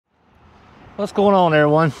What's going on,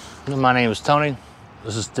 everyone? My name is Tony.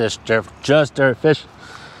 This is Just Dirt Fish.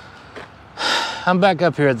 I'm back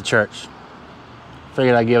up here at the church.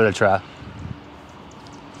 Figured I'd give it a try.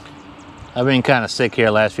 I've been kind of sick here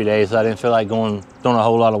the last few days, so I didn't feel like doing a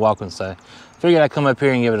whole lot of walking, so figured I'd come up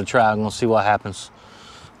here and give it a try. I'm gonna see what happens.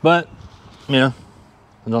 But, you know,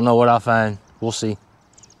 I don't know what I'll find. We'll see.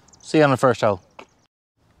 See you on the first hole.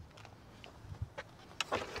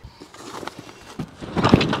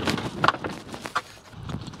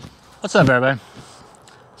 What's up, everybody?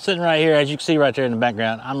 Sitting right here, as you can see right there in the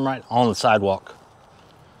background, I'm right on the sidewalk.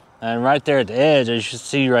 And right there at the edge, as you can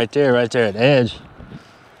see right there at the edge,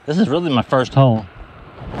 this is really my first hole.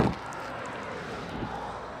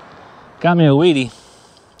 Got me a weedy.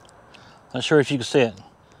 Not sure if you can see it.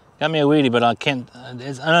 Got me a weedy, but I can't,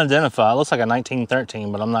 it's unidentified. It looks like a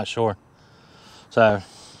 1913, but I'm not sure. So,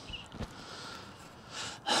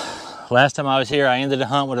 last time I was here, I ended the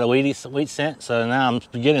hunt with a wheat scent, so now I'm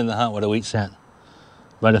beginning the hunt with a wheat scent.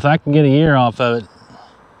 But if I can get a year off of it,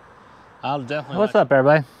 I'll definitely... What's up,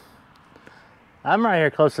 everybody? I'm right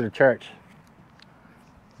here close to the church.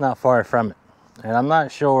 Not far from it. And I'm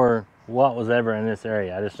not sure what was ever in this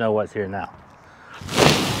area. I just know what's here now.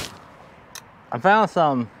 I found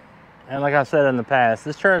some, and like I said in the past,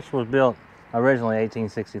 this church was built originally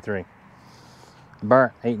 1863.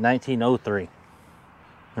 Burnt 1903.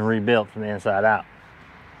 And rebuilt from the inside out.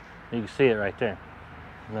 You can see it right there.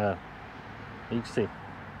 No, you can see.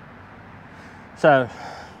 So,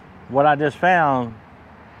 what I just found,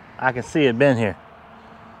 I can see it been here.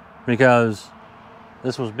 Because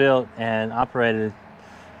this was built and operated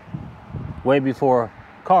way before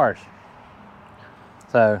cars.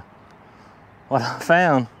 So, what I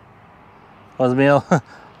found was the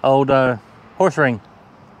old horse ring.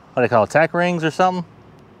 What do they call it, tack rings or something?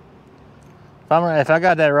 If I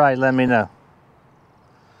got that right, let me know.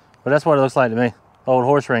 But that's what it looks like to me. Old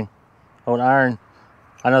horse ring, old iron.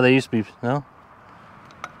 I know they used to be, no?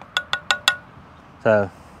 So,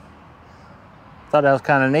 thought that was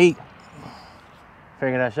kind of neat.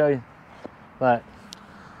 Figured I'd show you. But,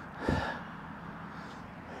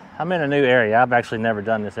 I'm in a new area. I've actually never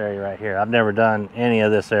done this area right here. I've never done any of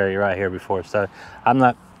this area right here before. So, I'm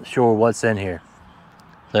not sure what's in here.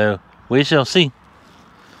 So, we shall see.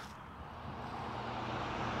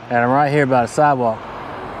 And I'm right here by the sidewalk.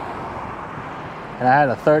 And I had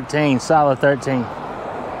a 13, solid 13.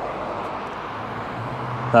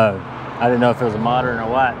 So, I didn't know if it was a modern or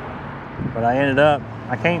what. But I ended up,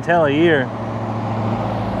 I can't tell a year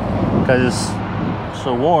because it's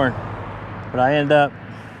so worn. But I ended up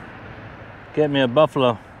getting me a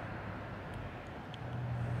buffalo.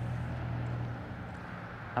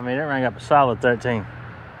 I mean, it rang up a solid 13.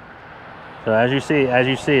 So as you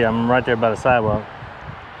see, I'm right there by the sidewalk.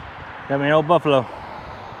 Got me an old buffalo.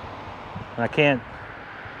 And I'm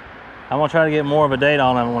gonna try to get more of a date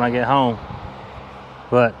on him when I get home.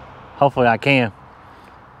 But hopefully I can.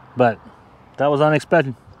 But that was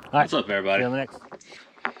unexpected. All right. What's up, everybody? See you on the next.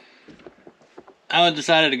 I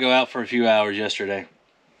decided to go out for a few hours yesterday.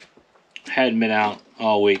 Hadn't been out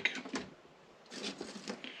all week.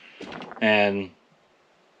 And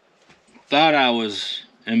thought I was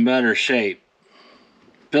in better shape,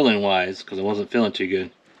 feeling wise, because I wasn't feeling too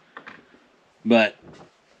good. But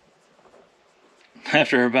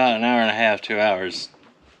after about an hour and a half, 2 hours,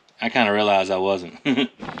 I kind of realized I wasn't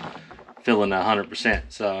feeling 100%.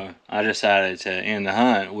 So I decided to end the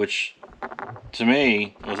hunt, which to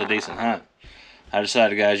me was a decent hunt. I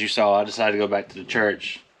decided, guys, you saw, I decided to go back to the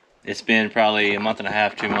church. It's been probably a month and a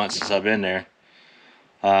half, 2 months since I've been there.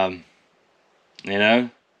 You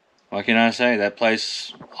know, what can I say? That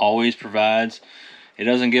place always provides. It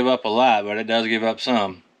doesn't give up a lot, but it does give up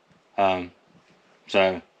some.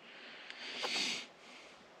 So,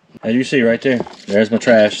 as you see right there, there's my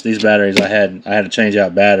trash. These batteries I had to change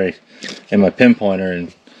out battery in my pinpointer,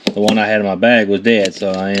 and the one I had in my bag was dead,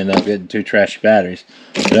 so I ended up getting 2 trashy batteries.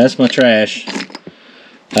 But that's my trash.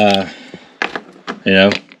 You know,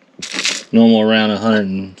 normal around 100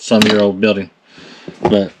 and some year old building.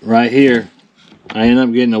 But right here, I ended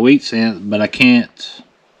up getting a wheat scent, but I can't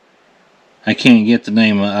get the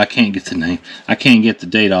name. I can't get the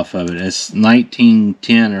date off of it. It's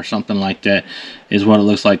 1910 or something like that is what it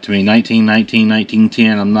looks like to me. 1919,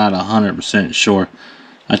 1910. I'm not 100% sure.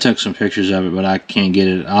 I took some pictures of it, but I can't get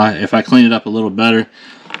it. If I clean it up a little better,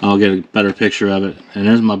 I'll get a better picture of it. And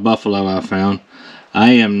there's my buffalo I found.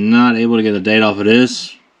 I am not able to get a date off of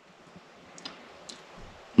this.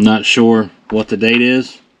 Not sure what the date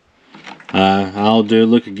is. I'll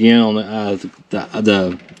look again on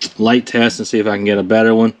the light test and see if I can get a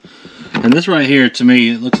better one. And this right here, to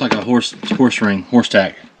me, it looks like a horse ring, horse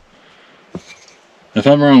tack. If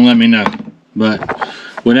I'm wrong, let me know. But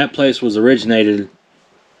when that place was originated,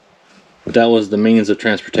 that was the means of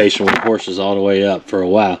transportation with horses all the way up for a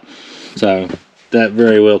while. So that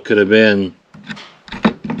very well could have been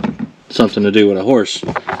something to do with a horse.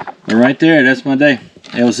 But right there, that's my day.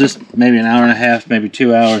 It was just maybe an hour and a half, maybe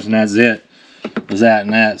 2 hours, and that's it. It was that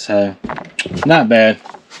and that, so not bad.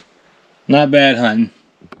 Not bad hunting.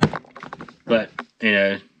 But, you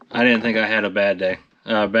know, I didn't think I had a bad day.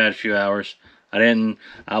 A bad few hours. I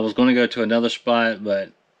was going to go to another spot,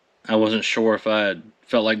 but I wasn't sure if I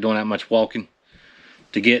felt like doing that much walking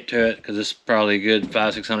to get to it, because it's probably a good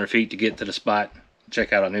 500-600 feet to get to the spot,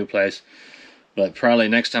 check out a new place. But probably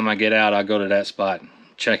next time I get out, I'll go to that spot,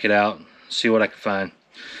 check it out, see what I can find.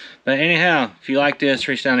 But anyhow, if you like this,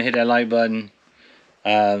 reach down and hit that like button.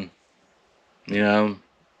 You know,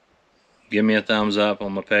 give me a thumbs up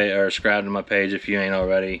on my page, or subscribe to my page if you ain't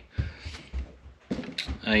already.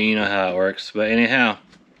 You know how it works. But anyhow,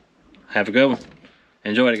 have a good one.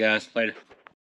 Enjoy it, guys. Later.